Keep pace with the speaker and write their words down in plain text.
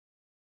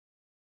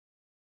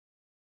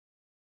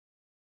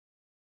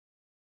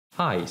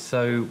Hi,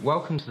 so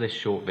welcome to this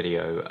short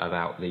video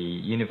about the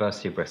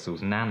University of Bristol's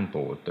NAND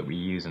board that we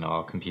use in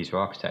our computer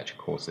architecture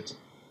courses.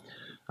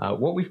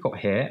 What we've got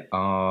here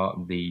are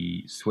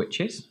the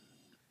switches,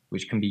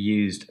 which can be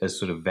used as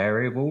sort of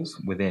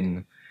variables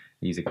within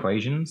these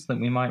equations that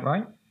we might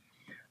write.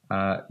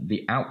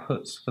 The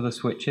outputs for the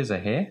switches are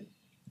here.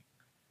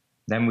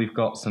 Then we've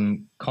got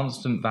some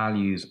constant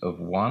values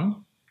of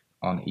 1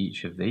 on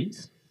each of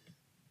these.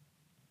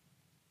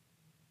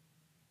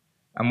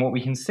 And what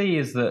we can see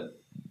is that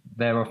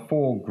there are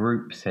 4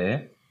 groups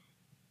here.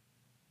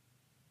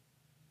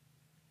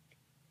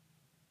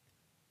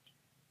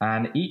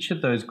 And each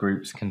of those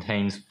groups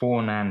contains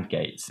 4 NAND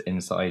gates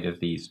inside of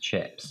these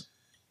chips.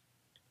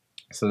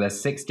 So there's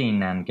 16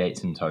 NAND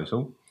gates in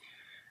total.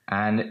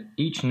 And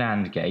each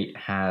NAND gate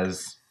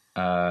has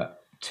 2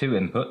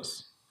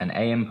 inputs, an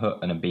A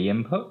input and a B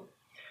input.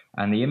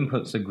 And the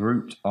inputs are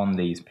grouped on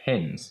these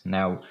pins.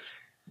 Now,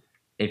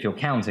 if you're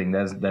counting,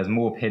 there's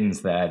more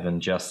pins there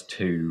than just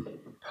 2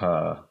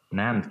 per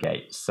NAND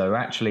gate. So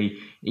actually,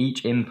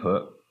 each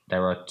input,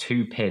 there are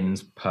 2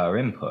 pins per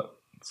input.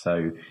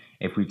 So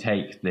if we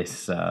take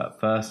this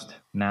first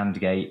NAND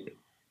gate,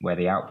 where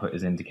the output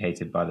is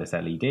indicated by this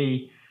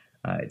LED,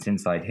 it's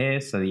inside here.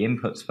 So the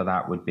inputs for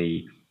that would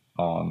be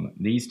on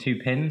these 2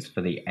 pins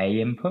for the A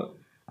input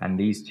and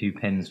these 2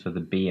 pins for the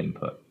B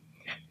input.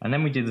 And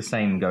then we do the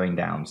same going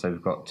down. So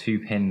we've got 2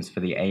 pins for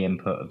the A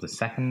input of the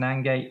second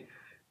NAND gate,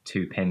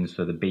 2 pins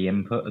for the B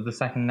input of the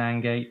second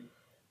NAND gate,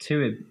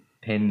 2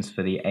 pins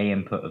for the A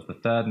input of the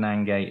third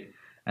NAND gate,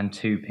 and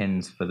 2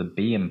 pins for the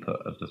B input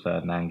of the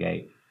third NAND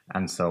gate,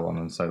 and so on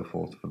and so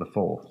forth for the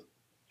fourth.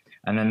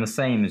 And then the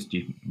same is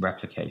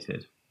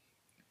replicated.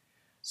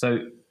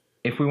 So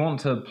if we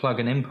want to plug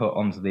an input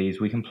onto these,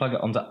 we can plug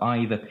it onto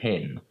either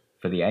pin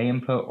for the A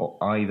input or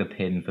either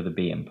pin for the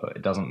B input.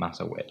 It doesn't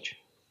matter which.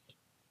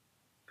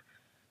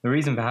 The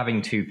reason for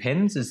having 2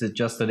 pins is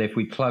just that if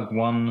we plug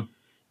one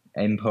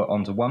input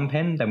onto one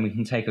pin, then we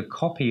can take a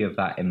copy of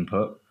that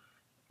input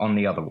on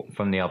the other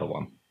from the other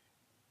one.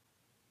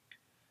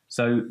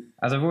 So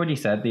as I've already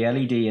said, the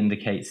LED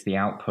indicates the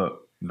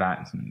output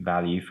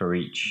value for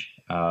each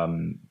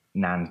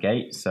NAND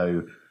gate.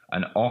 So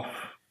an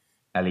off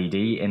LED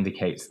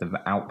indicates the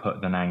output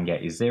of the NAND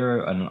gate is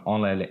 0, and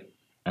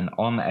an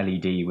on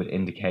LED would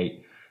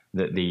indicate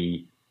that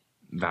the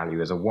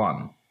value is a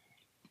 1.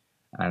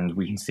 And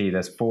we can see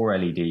there's 4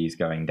 LEDs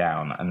going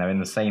down, and they're in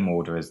the same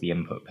order as the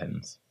input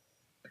pins.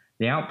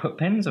 The output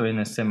pins are in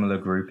a similar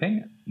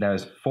grouping.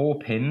 There's 4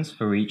 pins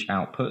for each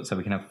output, so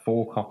we can have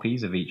 4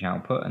 copies of each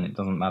output, and it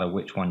doesn't matter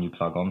which one you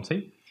plug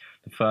onto.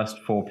 The first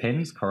 4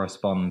 pins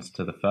corresponds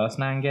to the first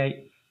NAND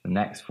gate, the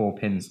next 4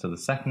 pins to the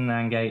second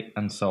NAND gate,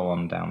 and so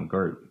on down the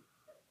group.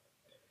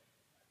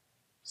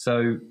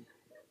 So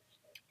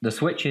the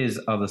switches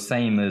are the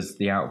same as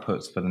the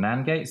outputs for the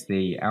NAND gates.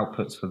 The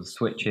outputs for the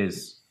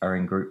switches are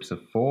in groups of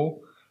 4,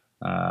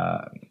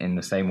 in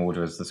the same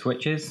order as the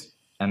switches.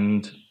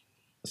 And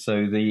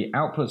so the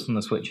outputs from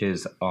the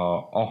switches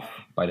are off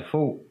by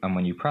default, and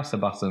when you press a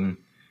button,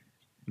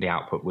 the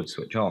output would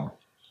switch on.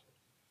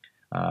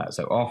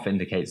 So off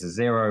indicates a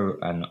 0,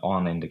 and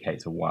on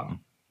indicates a 1.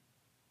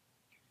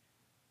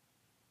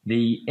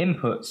 The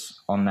inputs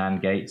on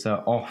NAND gates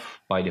are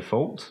off by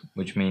default,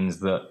 which means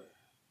that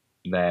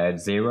they're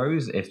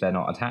zeros if they're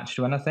not attached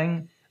to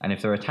anything. And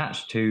if they're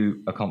attached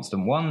to a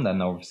constant 1,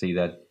 then obviously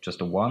they're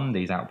just a 1.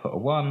 These output a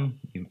 1.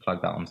 You can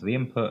plug that onto the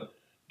input,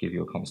 give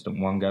you a constant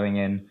 1 going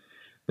in.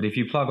 But if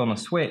you plug on a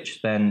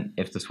switch, then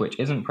if the switch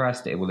isn't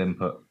pressed, it will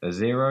input a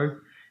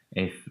 0.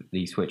 If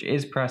the switch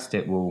is pressed,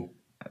 there'll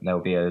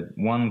be a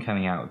 1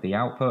 coming out of the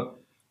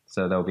output,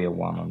 so there'll be a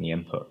 1 on the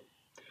input.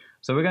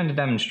 So we're going to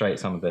demonstrate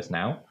some of this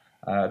now.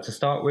 To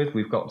start with,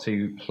 we've got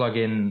to plug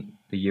in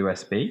the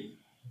USB.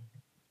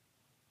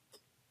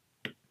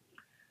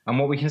 And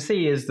what we can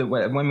see is that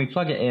when we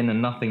plug it in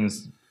and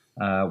nothing's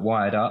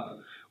wired up,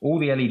 all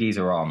the LEDs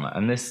are on.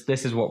 And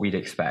this is what we'd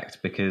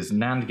expect, because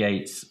NAND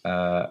gates,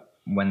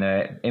 when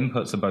their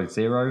inputs are both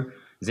 0,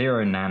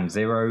 0 NAND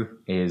 0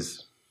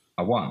 is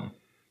a 1.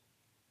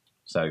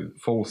 So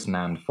false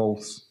NAND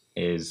false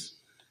is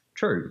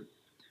true.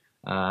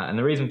 And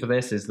the reason for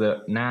this is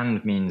that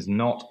NAND means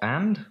not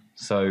and.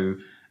 So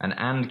an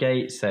AND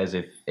gate says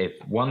if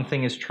one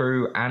thing is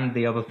true and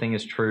the other thing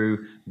is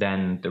true,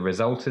 then the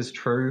result is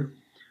true.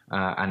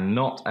 And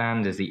not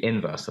and is the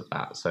inverse of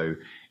that. So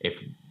if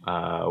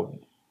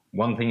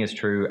one thing is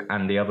true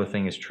and the other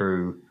thing is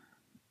true,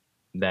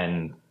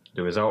 then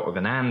the result of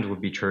an AND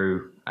would be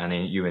true,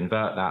 and you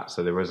invert that,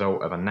 so the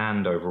result of a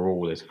NAND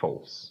overall is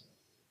false.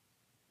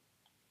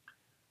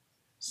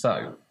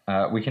 So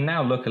we can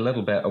now look a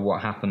little bit at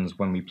what happens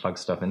when we plug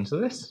stuff into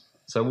this.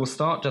 So we'll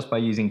start just by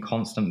using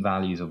constant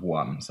values of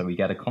 1. So we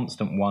get a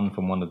constant 1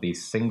 from one of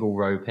these single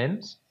row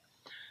pins,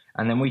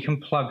 and then we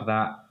can plug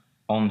that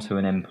onto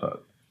an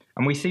input.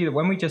 And we see that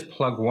when we just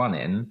plug 1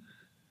 in,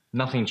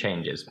 nothing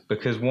changes,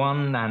 because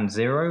 1 NAND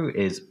 0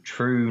 is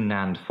true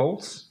NAND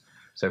false.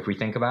 So if we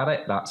think about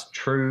it, that's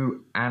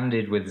true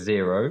ANDed with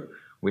 0,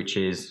 which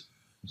is,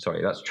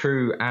 sorry, that's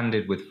true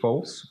ANDed with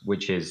false,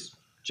 which is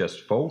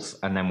just false,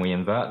 and then we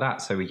invert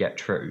that so we get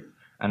true.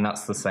 And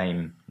that's the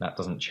same, that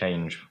doesn't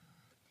change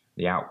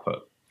the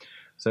output.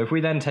 So if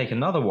we then take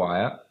another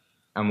wire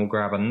and we'll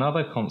grab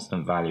another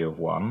constant value of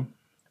 1,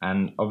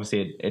 and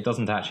obviously it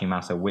doesn't actually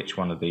matter which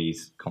one of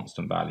these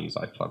constant values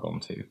I plug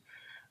onto.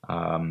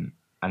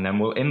 And then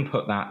we'll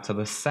input that to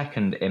the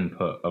second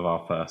input of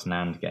our first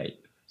NAND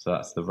gate. So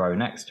that's the row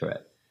next to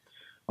it.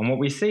 And what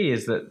we see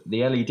is that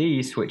the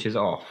LED switches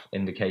off,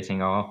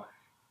 indicating our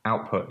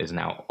output is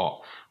now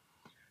off.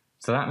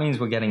 So that means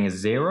we're getting a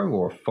 0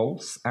 or a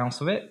false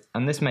out of it.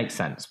 And this makes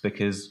sense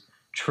because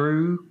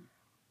true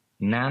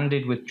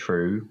NANDed with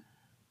true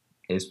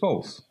is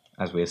false,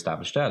 as we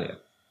established earlier.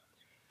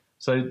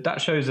 So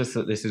that shows us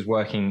that this is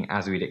working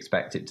as we'd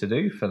expect it to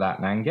do for that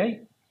NAND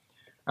gate.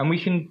 And we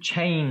can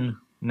chain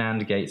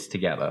NAND gates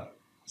together.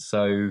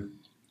 So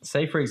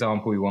say, for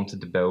example, we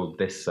wanted to build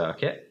this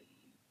circuit.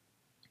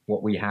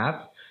 What we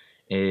have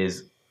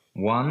is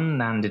 1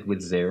 NANDed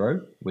with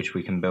 0, which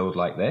we can build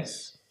like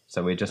this.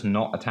 So we're just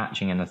not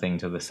attaching anything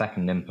to the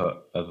second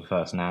input of the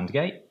first NAND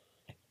gate.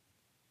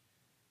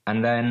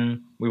 And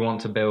then we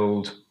want to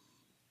build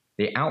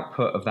the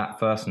output of that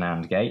first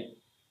NAND gate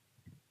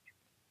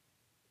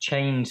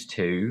chained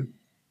to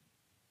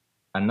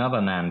another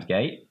NAND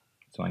gate.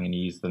 So I'm going to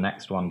use the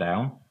next one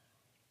down.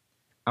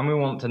 And we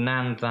want to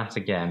NAND that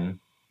again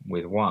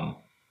with 1.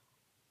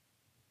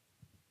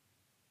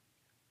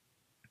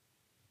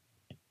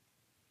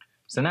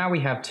 So now we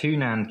have 2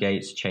 NAND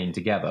gates chained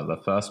together,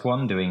 the first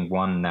one doing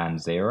 1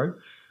 NAND 0,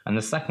 and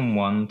the second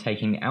one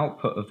taking the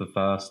output of the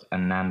first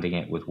and NANDing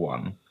it with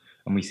 1.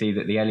 And we see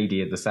that the LED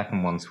of the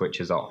second one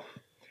switches off.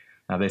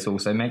 Now this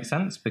also makes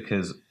sense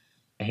because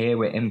here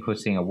we're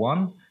inputting a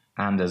 1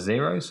 and a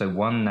 0, so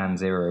 1 NAND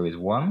 0 is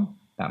 1.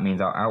 That means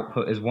our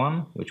output is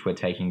 1, which we're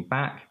taking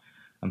back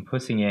and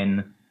putting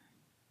in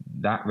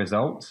that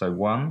result, so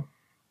 1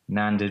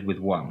 NANDed with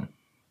 1,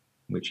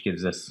 which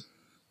gives us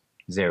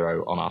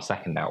 0 on our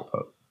second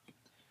output.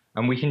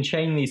 And we can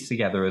chain these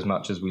together as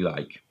much as we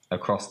like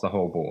across the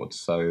whole board.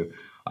 So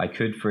I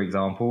could, for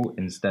example,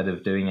 instead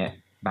of doing it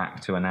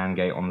back to a NAND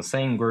gate on the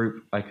same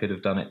group, I could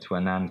have done it to a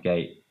NAND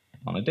gate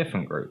on a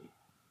different group.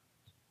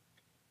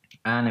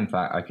 And in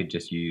fact, I could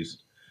just use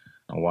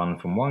a 1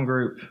 from one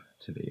group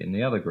to be in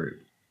the other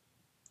group.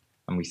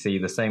 And we see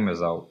the same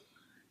result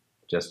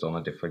just on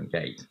a different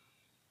gate.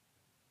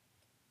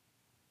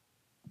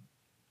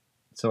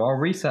 So I'll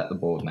reset the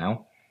board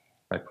now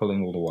by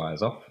pulling all the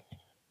wires off.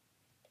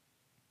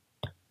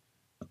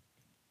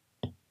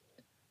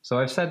 So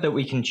I've said that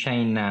we can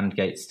chain NAND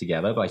gates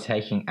together by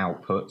taking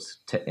outputs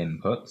to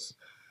inputs.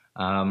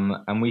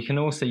 And we can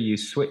also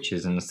use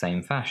switches in the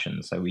same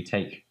fashion. So we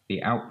take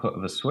the output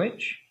of a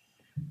switch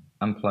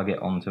and plug it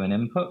onto an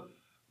input.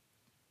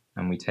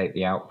 And we take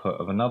the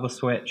output of another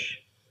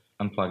switch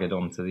and plug it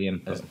onto the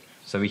input.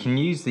 So we can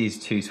use these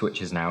two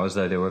switches now as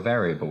though they were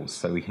variables.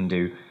 So we can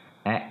do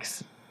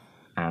X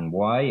and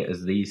Y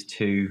as these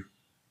two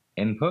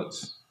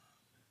inputs,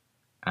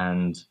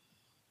 and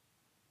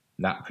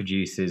that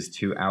produces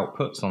two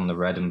outputs on the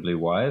red and blue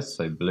wires.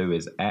 So blue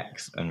is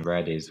X and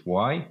red is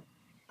Y.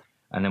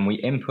 And then we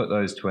input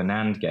those to a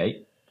NAND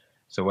gate.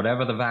 So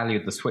whatever the value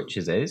of the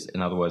switches is,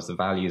 in other words, the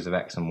values of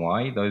X and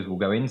Y, those will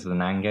go into the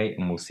NAND gate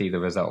and we'll see the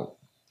result.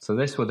 So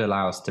this would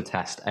allow us to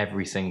test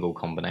every single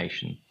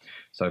combination.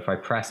 So if I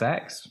press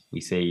X,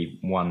 we see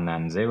 1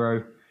 NAND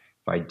 0.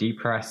 If I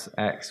depress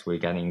X, we're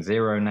getting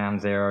 0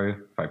 NAND 0.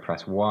 If I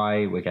press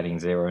Y, we're getting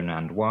 0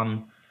 NAND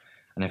 1.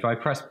 And if I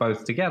press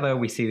both together,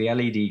 we see the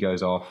LED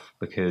goes off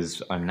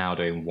because I'm now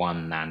doing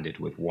 1 NANDed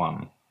with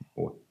 1.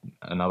 Or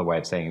another way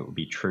of saying it would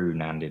be true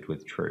NANDed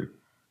with true.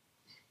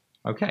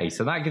 Okay,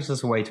 so that gives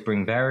us a way to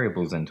bring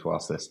variables into our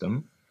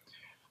system.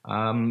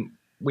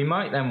 We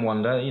might then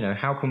wonder,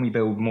 how can we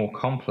build more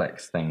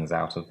complex things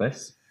out of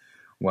this?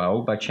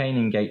 Well, by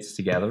chaining gates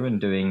together and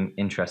doing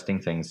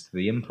interesting things to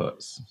the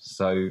inputs.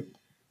 So,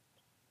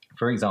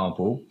 for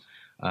example,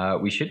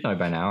 we should know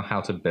by now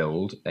how to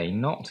build a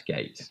NOT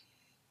gate.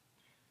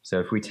 So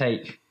if we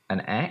take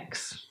an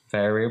X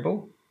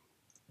variable,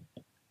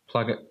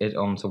 plug it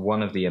onto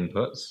one of the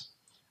inputs,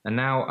 and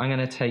now I'm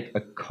going to take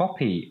a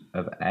copy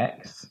of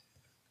X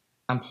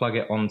and plug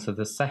it onto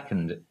the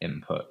second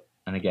input.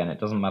 And again, it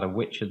doesn't matter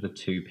which of the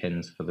two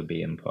pins for the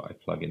B input I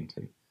plug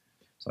into.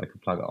 So I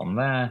could plug it on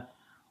there,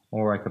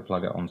 or I could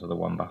plug it onto the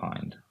one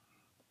behind,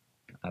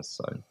 as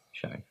so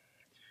shown.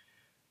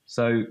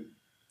 So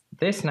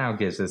this now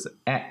gives us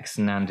X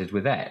NANDed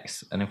with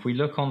X. And if we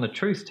look on the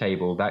truth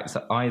table, that's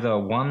either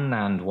 1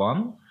 NAND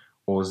 1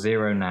 or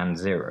 0 NAND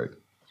 0.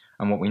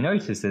 And what we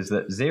notice is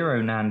that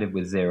 0 NANDed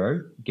with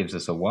 0 gives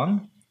us a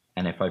 1.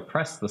 And if I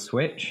press the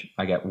switch,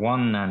 I get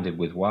 1 NANDed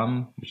with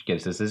 1, which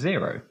gives us a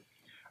 0.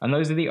 And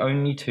those are the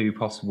only two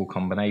possible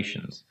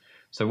combinations.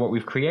 So what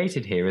we've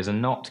created here is a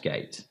NOT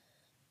gate.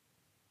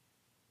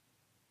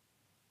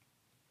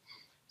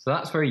 So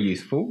that's very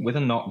useful. With a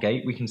NOT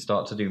gate, we can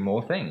start to do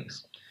more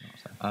things.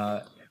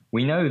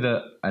 We know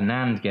that a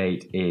NAND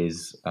gate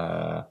is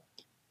an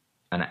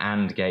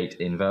AND gate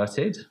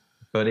inverted.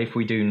 But if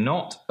we do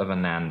not of a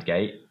NAND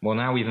gate, well,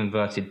 now we've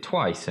inverted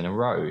twice in a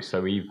row,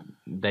 so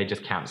they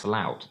just cancel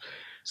out.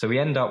 So we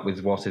end up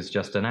with what is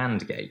just an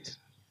AND gate.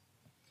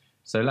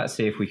 So let's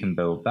see if we can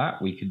build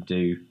that. We could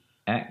do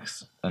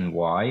X and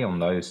Y on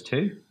those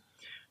two,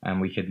 and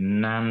we could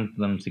NAND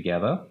them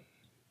together.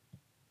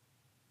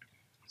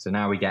 So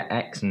now we get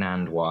X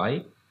NAND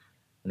Y,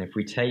 and if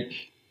we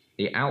take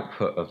the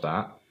output of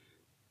that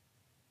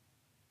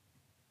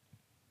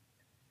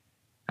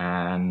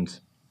and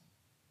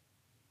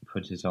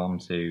put it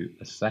onto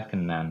a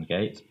second NAND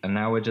gate, and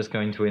now we're just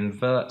going to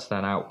invert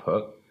that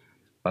output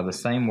by the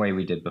same way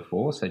we did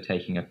before, so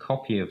taking a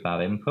copy of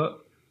that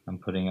input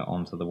and putting it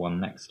onto the one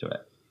next to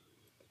it.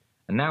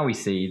 And now we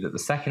see that the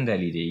second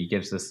LED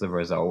gives us the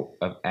result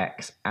of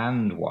X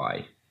and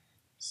Y.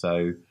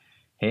 So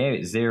here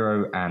it's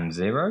 0 and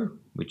 0,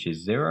 which is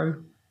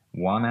 0,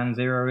 1 and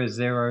 0 is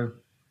 0,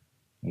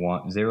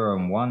 0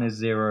 and 1 is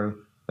 0,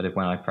 but if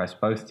when I press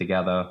both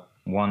together,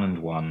 1 and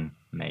 1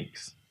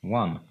 makes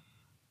 1.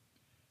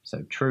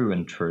 So true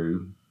and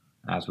true,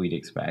 as we'd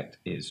expect,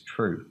 is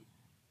true.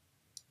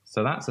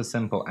 So that's a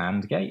simple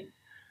AND gate,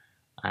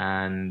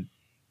 and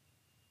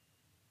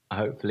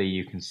hopefully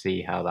you can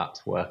see how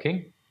that's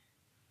working.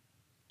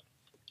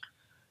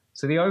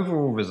 So the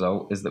overall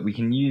result is that we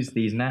can use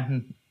these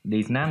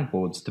NAND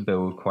boards to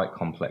build quite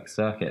complex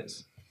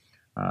circuits.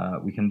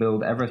 We can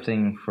build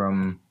everything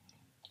from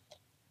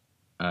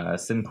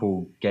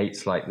simple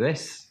gates like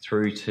this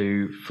through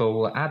to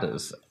full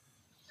adders.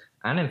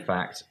 And in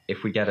fact,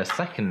 if we get a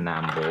second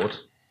NAND board,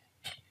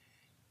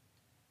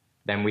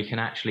 then we can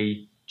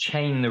actually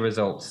chain the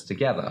results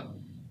together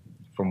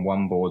from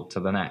one board to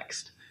the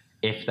next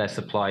if they're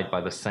supplied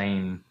by the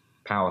same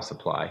power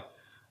supply,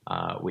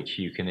 which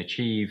you can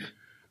achieve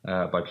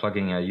by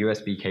plugging a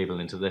USB cable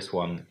into this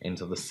one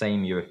into the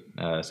same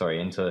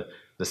into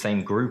the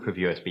same group of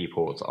USB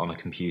ports on a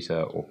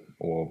computer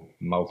or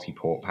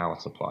multi-port power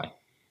supply.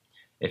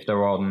 If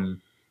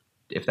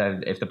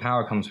the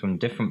power comes from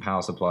different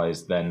power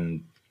supplies,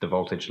 then the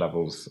voltage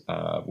levels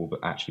will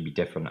actually be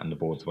different and the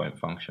boards won't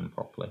function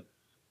properly.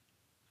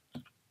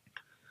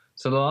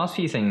 So the last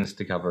few things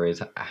to cover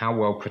is how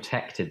well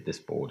protected this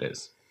board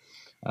is.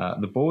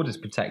 The board is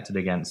protected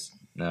against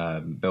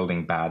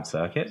building bad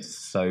circuits.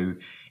 So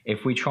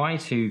if we try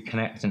to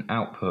connect an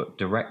output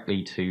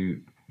directly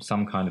to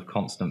some kind of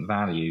constant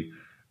value,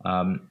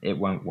 it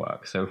won't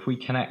work. So if we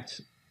connect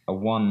a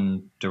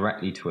 1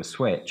 directly to a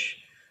switch,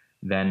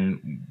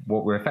 then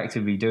what we're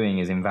effectively doing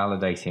is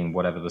invalidating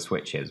whatever the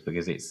switch is,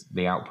 because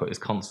the output is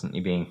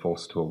constantly being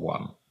forced to a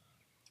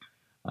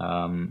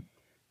 1.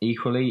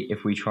 Equally,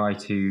 if we try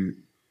to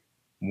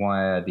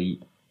wire the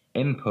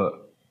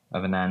input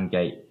of an AND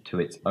gate to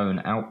its own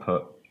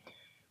output,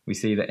 we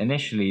see that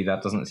initially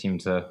that doesn't seem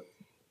to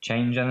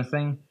change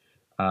anything,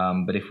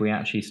 but if we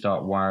actually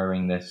start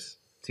wiring this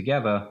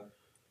together,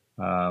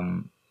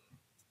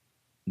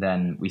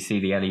 then we see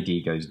the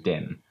LED goes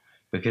dim,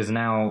 because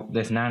now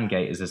this NAND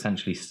gate is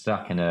essentially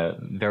stuck in a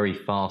very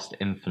fast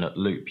infinite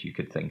loop, you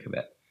could think of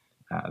it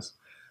as.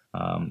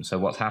 So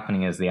what's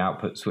happening is the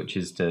output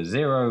switches to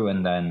 0,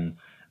 and then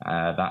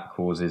that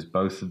causes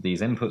both of these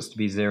inputs to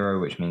be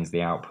 0, which means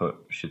the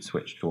output should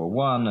switch to a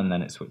 1, and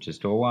then it switches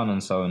to a 1,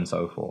 and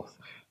so forth,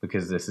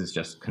 because this is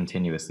just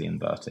continuously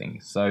inverting.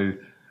 So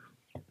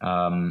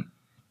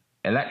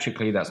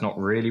electrically, that's not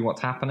really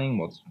what's happening.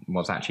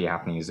 What's actually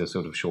happening is they're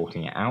sort of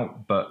shorting it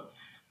out, but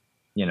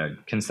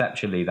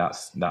conceptually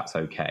that's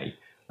okay.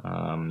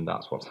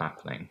 That's what's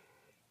happening.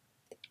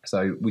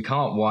 So we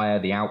can't wire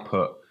the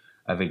output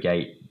of a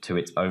gate to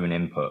its own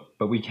input,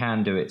 but we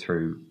can do it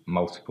through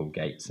multiple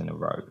gates in a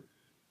row.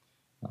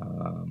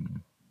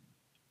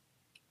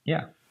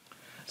 Yeah.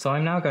 So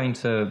I'm now going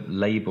to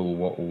label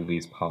what all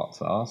these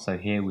parts are. So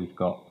here we've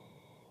got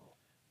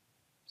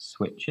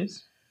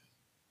switches.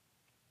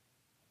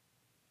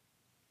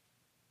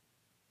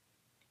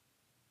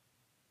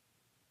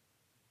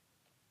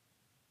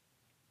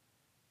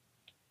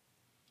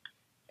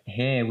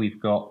 Here we've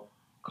got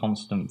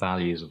constant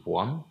values of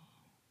 1.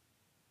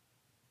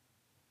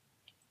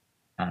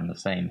 And the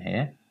same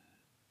here.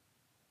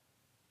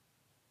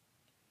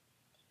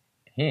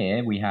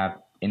 Here we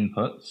have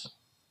inputs.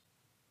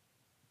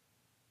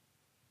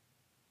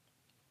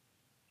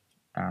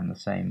 And the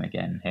same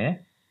again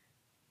here.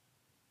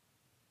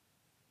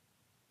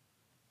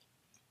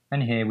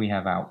 And here we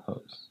have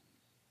outputs.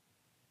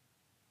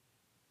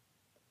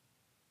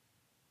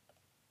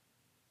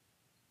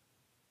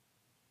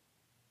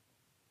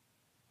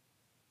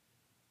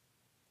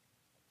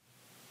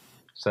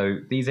 So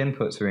these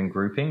inputs are in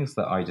groupings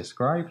that I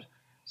described.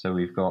 So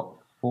we've got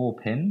 4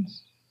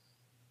 pins,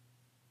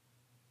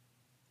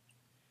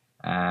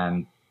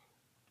 and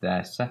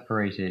they're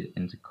separated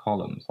into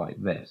columns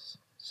like this.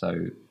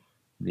 So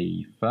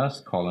the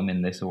first column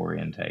in this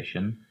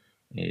orientation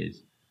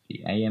is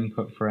the A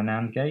input for a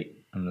NAND gate,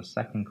 and the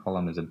second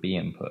column is a B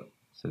input.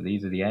 So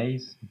these are the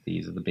A's,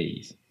 these are the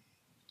B's.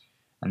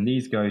 And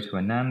these go to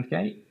a NAND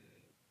gate.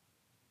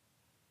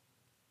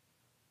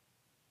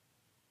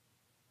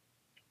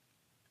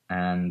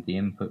 And the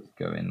inputs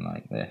go in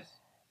like this.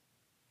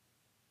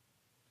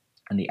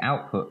 and the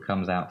output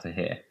comes out to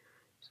here.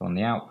 So on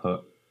the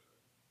output,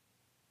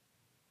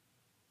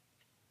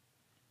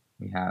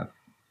 we have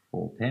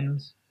 4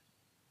 pins,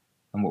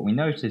 and what we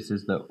notice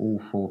is that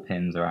all 4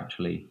 pins are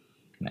actually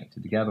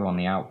connected together on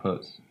the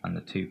outputs, and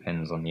the 2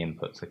 pins on the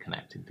inputs are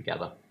connected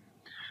together.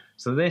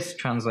 So this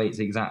translates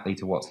exactly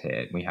to what's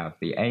here. We have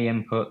the A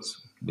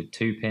inputs with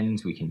 2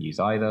 pins, we can use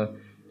either.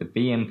 The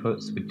B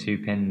inputs with 2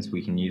 pins,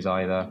 we can use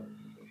either.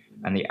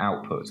 And the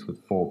outputs with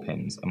 4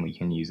 pins, and we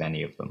can use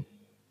any of them.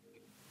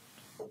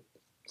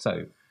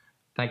 So,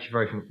 thank you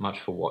very much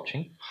for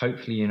watching.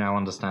 Hopefully you now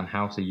understand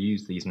how to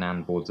use these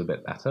NAND boards a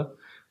bit better.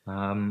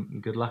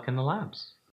 Good luck in the labs.